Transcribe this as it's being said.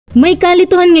May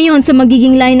kalituhan ngayon sa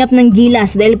magiging lineup ng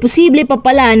Gilas dahil posible pa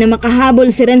pala na makahabol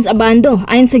si Rhenz ABANDO.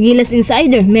 Ayon sa Gilas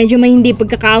Insider, medyo may hindi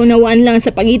pagkakaunawaan lang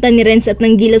sa pagitan ni Rhenz at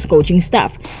ng Gilas coaching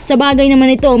staff. Sa bagay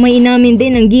naman ito, may inamin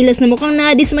din ng Gilas na mukhang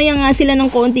nadismaya nga sila ng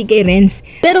konti kay Rhenz.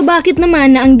 Pero bakit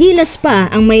naman na ang Gilas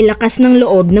pa ang may lakas ng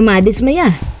loob na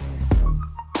madismaya?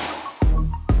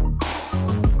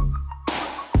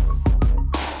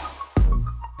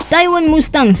 Taiwan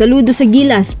Mustang saludo sa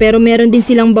Gilas pero meron din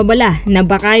silang babala na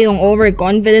baka yung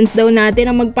overconfidence daw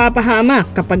natin ang magpapahamak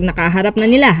kapag nakaharap na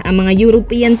nila ang mga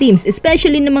European teams,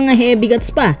 especially ng mga heavyweights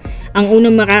pa, ang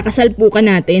unang makakasalpukan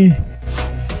natin.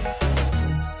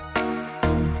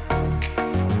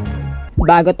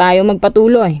 Bago tayo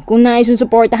magpatuloy, kung nais mong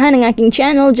suportahan ang aking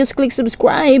channel, just click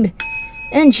subscribe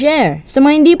and share. Sa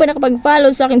mga hindi pa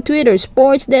nakapag-follow sa aking Twitter,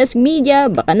 Sports Desk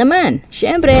Media, baka naman.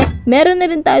 Syempre, meron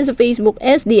na rin tayo sa Facebook,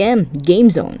 SDM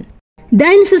Game Zone.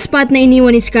 Dahil sa spot na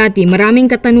iniwan ni Scotty, maraming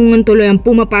katanungan tuloy ang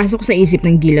pumapasok sa isip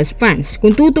ng Gilas fans.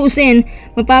 Kung tutuusin,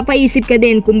 mapapaisip ka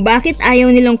din kung bakit ayaw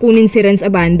nilang kunin si Rhenz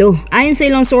ABANDO. Ayon sa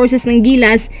ilang sources ng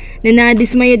Gilas, na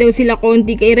nadismaya daw sila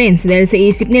konti kay Rhenz dahil sa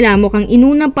isip nila mukhang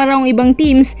inuna pa raw ang ibang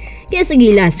teams kaysa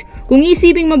Gilas. Kung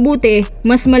isiping mabuti,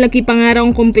 mas malaki pa nga raw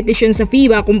ang kompetisyon sa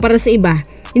FIBA kumpara sa iba.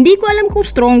 Hindi ko alam kung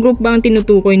strong group ba ang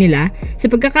tinutukoy nila.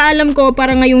 Sa pagkakaalam ko,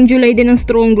 para ngayong July din ang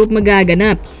strong group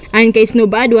magaganap. Ayon kay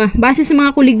Snowbadwa, base sa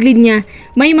mga kuliglid niya,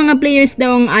 may mga players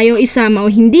daw ang ayaw isama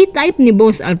o hindi type ni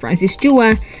Boss Al Francis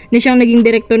Chua na siyang naging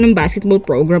direktor ng basketball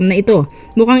program na ito.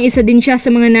 Mukhang isa din siya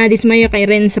sa mga nadismaya kay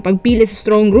Rhenz sa pagpili sa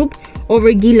strong group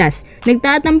over Gilas.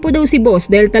 Nagtatampo daw si Boss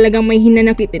dahil talagang may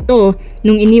hinanakit ito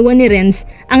nung iniwan ni Rhenz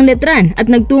ang letran at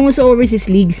nagtungo sa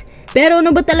overseas leagues. Pero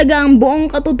ano ba talaga ang buong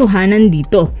katotohanan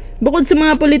dito? Bukod sa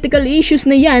mga political issues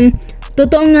na yan,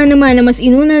 totoo nga naman na mas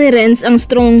inuna ni Rhenz ang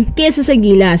strong kesa sa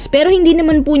Gilas. Pero hindi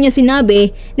naman po niya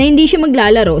sinabi na hindi siya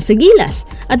maglalaro sa Gilas.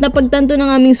 At napagtanto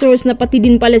ng aming source na pati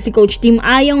din pala si Coach Tim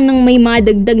ayaw nang may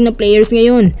madagdag na players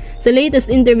ngayon. Sa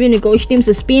latest interview ni Coach Tim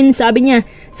sa Spin, sabi niya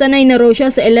sanay na raw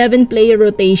siya sa 11-player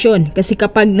rotation. Kasi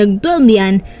kapag nag-12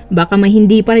 yan, baka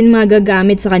hindi pa rin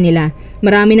magagamit sa kanila.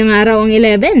 Marami na nga raw ang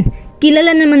 11.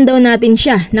 Kilala naman daw natin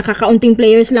siya, nakakaunting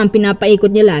players lang pinapaikot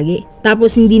niya lagi.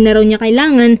 Tapos hindi na raw niya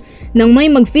kailangan nang may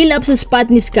mag-fill up sa spot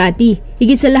ni Scotty.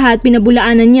 Higit sa lahat,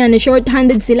 pinabulaanan niya na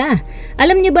short-handed sila.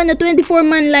 Alam niya ba na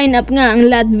 24-man lineup nga ang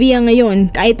Latvia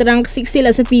ngayon kahit rank 6 sila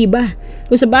sa FIBA?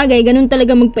 Kung sa bagay, ganun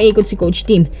talaga magpaikot si Coach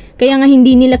Tim. Kaya nga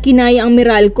hindi nila kinaya ang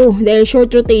Meralco dahil short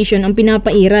rotation ang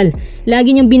pinapairal.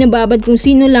 Lagi niyang binababad kung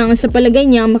sino lang ang sa palagay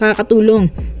niya ang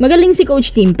makakatulong. Magaling si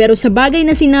Coach Tim pero sa bagay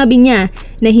na sinabi niya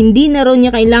na hindi na raw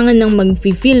niya kailangan ng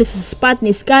mag-fill sa spot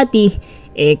ni Scotty,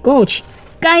 coach,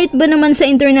 kahit ba naman sa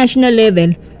international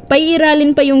level,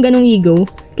 paiiralin pa yung ganong ego,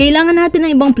 kailangan natin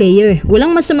ng ibang player.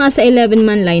 Walang masama sa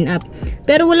 11-man lineup.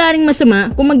 Pero wala ring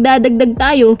masama kung magdadagdag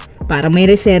tayo para may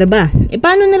reserba.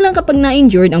 Paano na lang kapag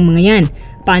na-injured ang mga yan?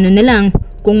 Paano na lang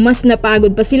kung mas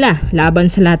napagod pa sila laban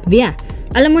sa Latvia?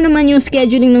 Alam mo naman yung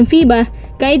scheduling ng FIBA,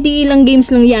 kahit ilang games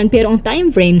lang yan pero ang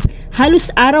time frame, halos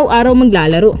araw-araw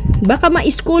maglalaro. Baka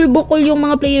ma-school bukol yung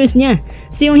mga players niya.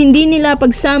 So yung hindi nila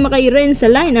pagsama kay Rhenz sa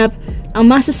lineup, ang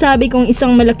masasabi kong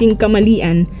isang malaking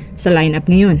kamalian sa lineup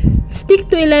ngayon. Stick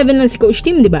to 11 lang si Coach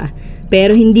Tim, di ba?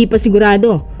 Pero hindi pa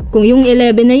sigurado kung yung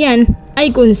 11 na yan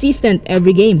ay consistent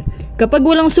every game. Kapag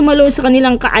walang sumalo sa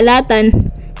kanilang kaalatan,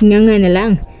 nga na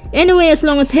lang. Anyway, as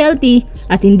long as healthy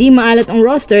at hindi maalat ang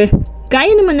roster,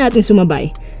 kaya naman natin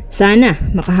sumabay. Sana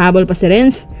makahabol pa si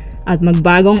Rhenz at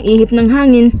magbagong ihip ng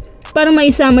hangin para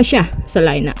maisama siya sa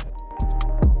lineup.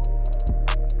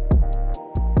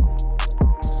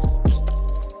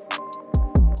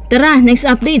 Tara, next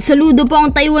update. Saludo po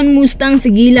ang Taiwan Mustangs sa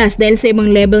Gilas dahil sa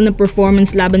ibang level na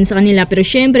performance laban sa kanila. Pero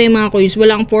syempre mga kuys,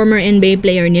 wala ang former NBA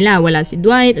player nila. Wala si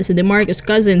Dwight at si DeMarcus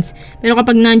Cousins. Pero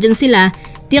kapag nandyan sila,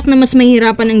 tiyak na mas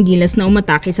mahirapan ang Gilas na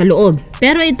umatake sa loob.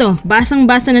 Pero ito,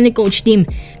 basang-basa na ni Coach Tim.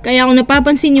 Kaya kung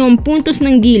napapansin nyo ang puntos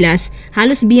ng Gilas,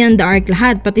 halos beyond the arc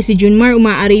lahat. Pati si Junmar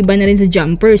umaariba na rin sa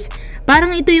jumpers.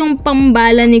 Parang ito yung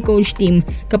pambala ni Coach Tim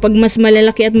kapag mas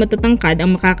malalaki at matatangkad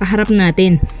ang makakaharap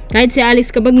natin. Kahit si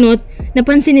Alex Cabagnot,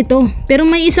 napansin ito. Pero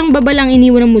may isang babalang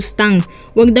iniwan ng Mustang.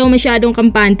 Huwag daw masyadong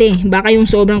kampante. Baka yung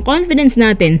sobrang confidence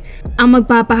natin ang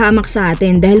magpapahamak sa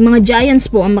atin dahil mga Giants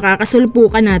po ang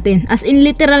makakasulpukan natin. As in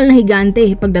literal na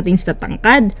higante pagdating sa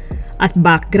tangkad at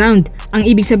background. Ang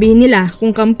ibig sabihin nila,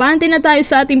 kung kampante na tayo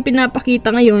sa ating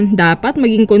pinapakita ngayon, dapat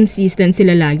maging consistent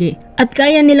sila lagi. At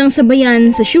kaya nilang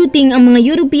sabayan sa shooting ang mga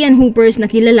European hoopers na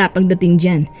kilala pagdating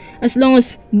dyan. As long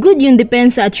as good yung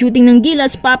depensa at shooting ng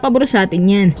Gilas, papabor sa atin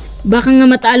yan. Baka nga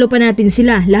matalo pa natin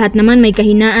sila, lahat naman may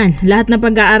kahinaan, lahat na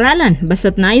pag-aaralan,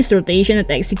 basta't nice rotation at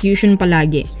execution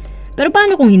palagi. Pero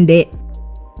paano kung hindi?